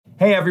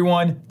Hey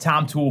everyone,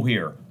 Tom Toole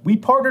here. We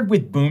partnered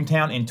with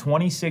Boomtown in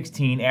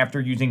 2016 after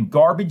using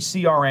garbage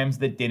CRMs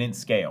that didn't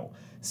scale.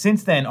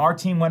 Since then, our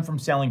team went from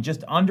selling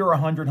just under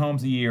 100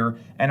 homes a year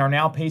and are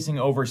now pacing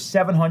over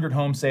 700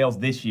 home sales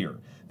this year.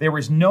 There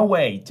is no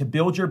way to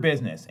build your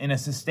business in a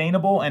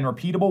sustainable and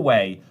repeatable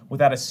way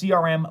without a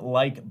CRM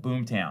like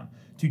Boomtown.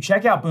 To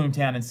check out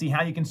Boomtown and see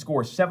how you can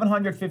score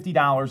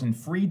 $750 in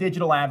free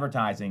digital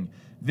advertising,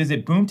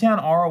 visit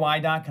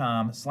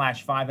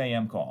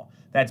boomtownroi.com/5am call.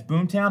 That's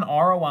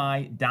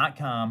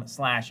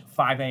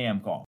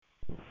boomtownroi.com/5am call.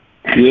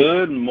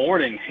 Good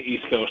morning,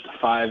 East Coast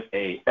 5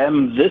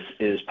 a.m. This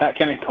is Pat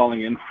Kenny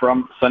calling in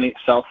from sunny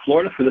South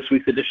Florida for this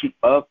week's edition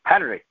of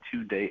Patterday.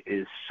 Today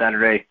is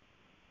Saturday,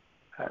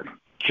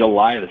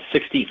 July the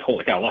 16th.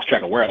 Holy cow, I lost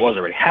track of where I was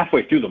already.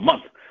 Halfway through the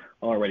month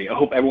already. I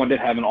hope everyone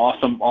did have an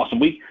awesome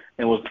week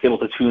and was able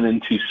to tune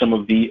into some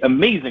of the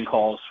amazing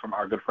calls from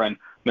our good friend,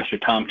 Mr.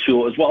 Tom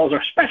Toole, as well as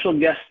our special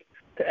guest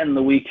to end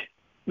the week,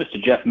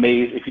 Mr. Jeff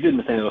Mays. If you didn't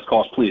miss any of those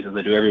calls, please, as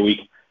I do every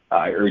week,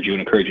 I urge you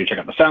and encourage you to check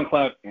out the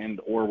SoundCloud and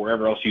or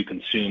wherever else you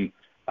consume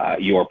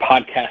your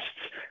podcasts,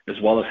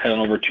 as well as head on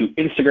over to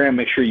Instagram.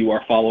 Make sure you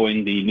are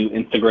following the new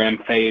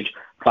Instagram page,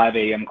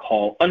 5am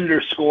call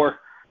 _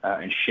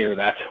 and share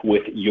that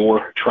with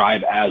your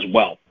tribe as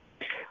well.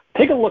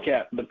 Take a look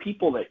at the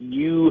people that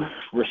you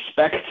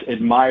respect,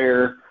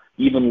 admire,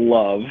 even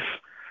love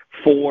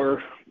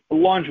for a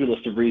laundry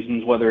list of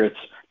reasons, whether it's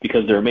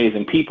because they're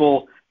amazing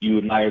people, you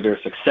admire their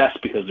success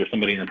because they're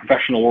somebody in the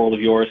professional world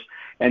of yours,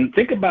 and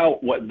think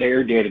about what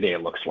their day-to-day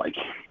looks like.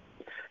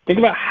 Think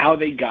about how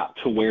they got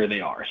to where they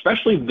are,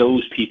 especially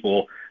those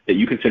people that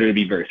you consider to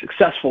be very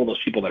successful,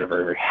 those people that are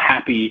very, very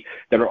happy,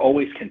 that are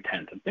always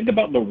content. And think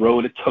about the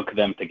road it took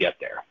them to get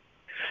there.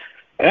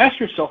 And ask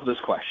yourself this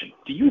question.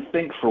 Do you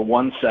think for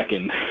 1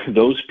 second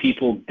those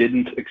people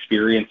didn't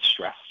experience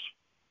stress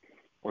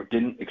or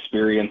didn't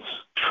experience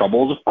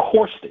troubles? Of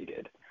course they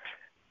did.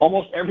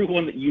 Almost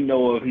everyone that you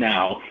know of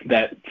now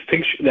that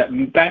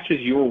matches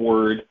your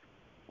word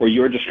or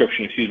your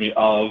description,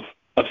 of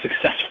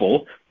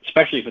successful,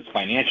 especially if it's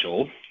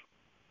financial,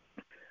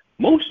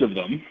 most of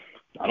them,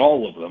 not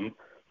all of them,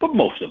 but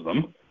most of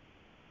them,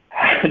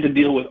 had to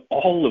deal with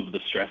all of the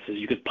stresses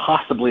you could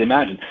possibly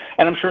imagine.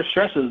 And I'm sure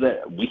stresses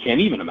that we can't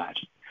even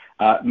imagine.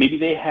 Maybe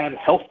they had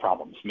health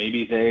problems.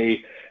 Maybe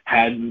they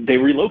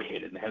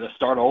relocated and they had to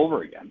start all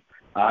over again.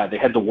 They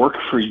had to work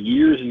for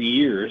years and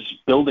years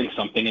building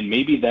something, and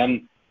maybe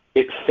then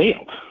it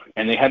failed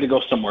and they had to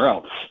go somewhere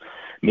else.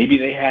 Maybe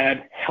they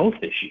had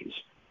health issues.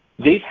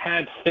 They've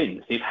had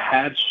things. They've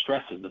had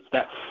stresses. It's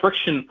that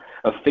friction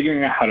of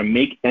figuring out how to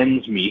make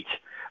ends meet,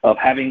 of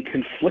having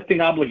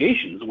conflicting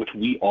obligations, which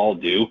we all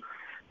do,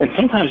 and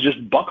sometimes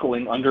just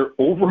buckling under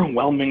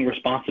overwhelming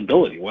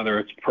responsibility, whether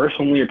it's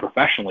personally or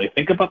professionally.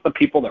 Think about the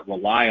people that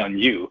rely on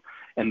you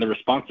and the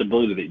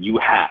responsibility that you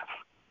have.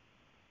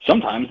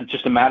 Sometimes it's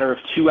just a matter of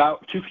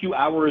too few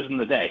hours in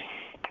the day.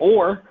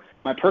 Or,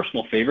 my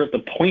personal favorite, the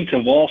point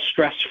of all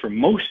stress for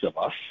most of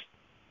us,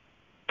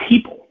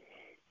 people.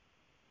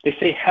 They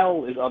say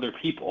hell is other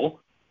people.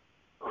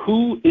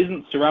 Who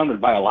isn't surrounded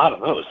by a lot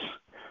of those?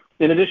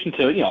 In addition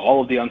to,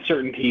 all of the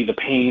uncertainty, the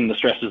pain, the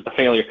stresses, the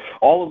failure,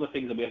 all of the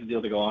things that we have to deal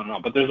with go on and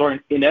on. But there's our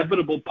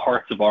inevitable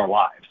parts of our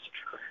lives.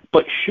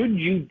 But should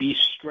you be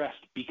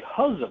stressed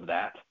because of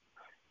that?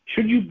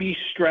 Should you be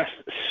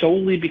stressed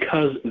solely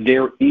because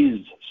there is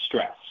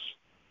stress?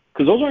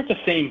 Because those aren't the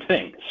same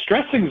thing.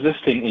 Stress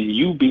existing and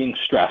you being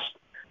stressed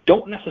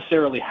don't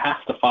necessarily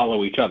have to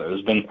follow each other.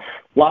 There's been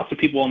lots of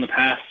people in the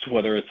past,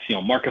 whether it's,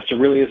 Marcus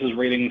Aurelius'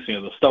 ratings,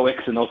 the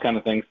Stoics and those kind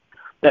of things,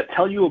 that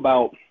tell you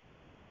about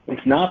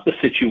it's not the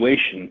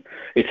situation,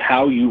 it's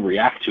how you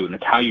react to it, and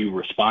it's how you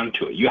respond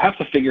to it. You have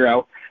to figure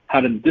out how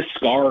to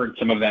discard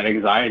some of that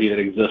anxiety that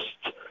exists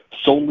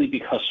solely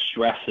because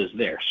stress is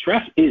there.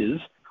 Stress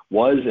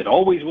was, and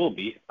always will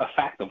be, a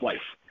fact of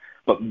life.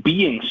 But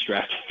being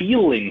stressed,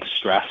 feeling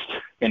stressed,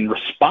 and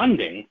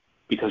responding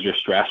because you're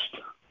stressed,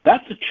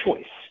 that's a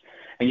choice.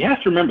 And you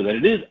have to remember that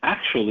it is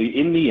actually,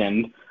 in the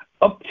end,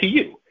 up to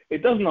you.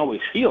 It doesn't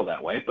always feel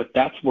that way, but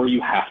that's where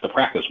you have to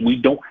practice. We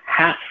don't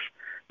have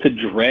to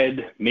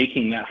dread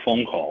making that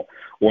phone call,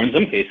 or in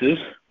some cases,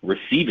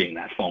 receiving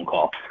that phone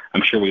call.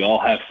 I'm sure we all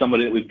have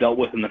somebody that we've dealt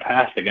with in the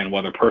past, again,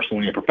 whether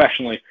personally or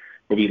professionally,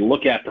 where we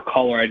look at the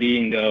caller ID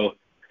and go,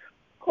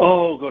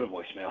 oh, go to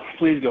voicemail.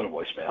 Please go to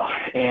voicemail.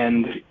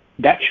 And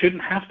that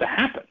shouldn't have to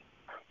happen.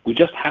 We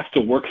just have to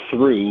work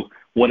through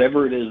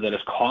whatever it is that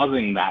is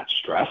causing that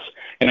stress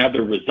and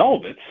either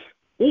resolve it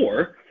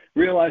or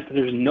realize that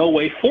there's no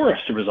way for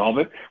us to resolve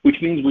it,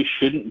 which means we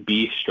shouldn't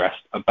be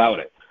stressed about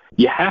it.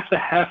 You have to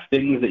have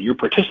things that you're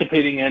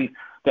participating in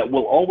that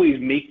will always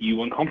make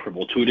you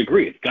uncomfortable to a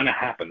degree. It's going to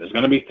happen. There's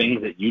going to be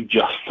things that you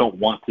just don't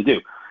want to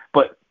do.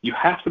 But you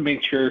have to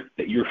make sure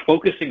that you're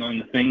focusing on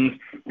the things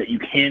that you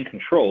can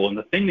control. And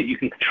the thing that you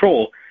can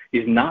control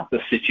is not the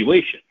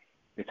situation.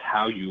 It's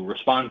how you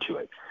respond to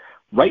it.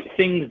 Write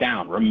things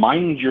down.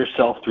 Remind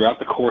yourself throughout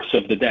the course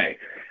of the day.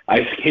 I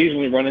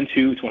occasionally run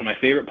into, it's one of my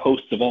favorite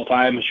posts of all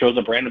time. It shows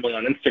up randomly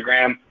on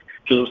Instagram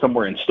shows up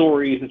somewhere in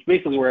stories. It's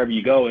basically wherever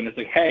you go, and it's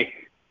like, hey,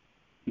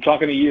 I'm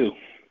talking to you.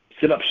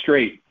 Sit up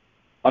straight.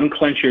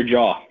 Unclench your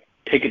jaw.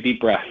 Take a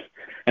deep breath.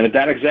 And at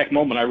that exact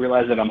moment, I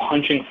realized that I'm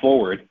hunching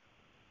forward.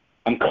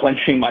 I'm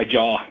clenching my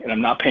jaw, and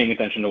I'm not paying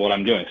attention to what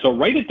I'm doing. So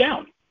write it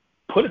down.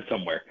 Put it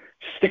somewhere.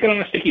 Stick it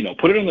on a sticky note.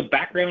 Put it on the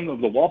background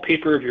of the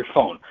wallpaper of your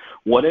phone.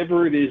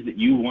 Whatever it is that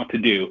you want to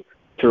do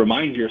to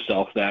remind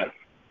yourself that,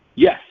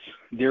 yes,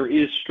 there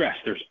is stress.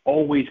 There's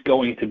always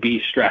going to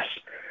be stress.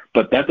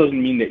 But that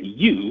doesn't mean that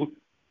you,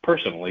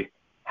 personally,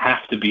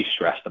 have to be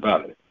stressed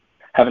about it.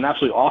 Have an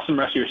absolutely awesome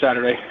rest of your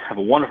Saturday. Have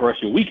a wonderful rest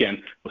of your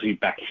weekend. We'll see you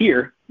back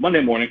here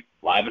Monday morning,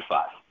 live at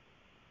 5.